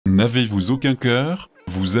N'avez-vous aucun cœur?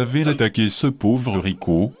 Vous avez attaqué ce pauvre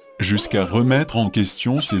Rico, jusqu'à remettre en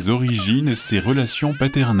question ses origines et ses relations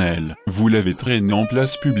paternelles. Vous l'avez traîné en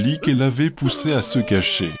place publique et l'avez poussé à se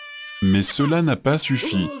cacher. Mais cela n'a pas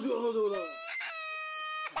suffi.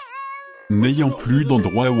 N'ayant plus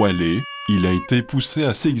d'endroit où aller, il a été poussé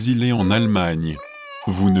à s'exiler en Allemagne.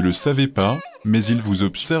 Vous ne le savez pas, mais il vous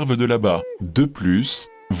observe de là-bas. De plus,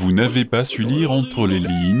 vous n'avez pas su lire entre les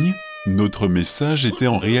lignes, notre message était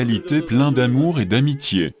en réalité plein d'amour et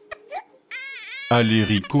d'amitié. Allez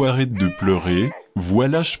Rico, arrête de pleurer,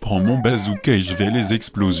 voilà, je prends mon bazooka et je vais les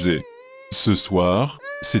exploser. Ce soir,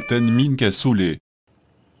 c'est admin cassoulet.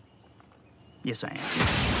 Yes, I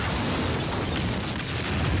am.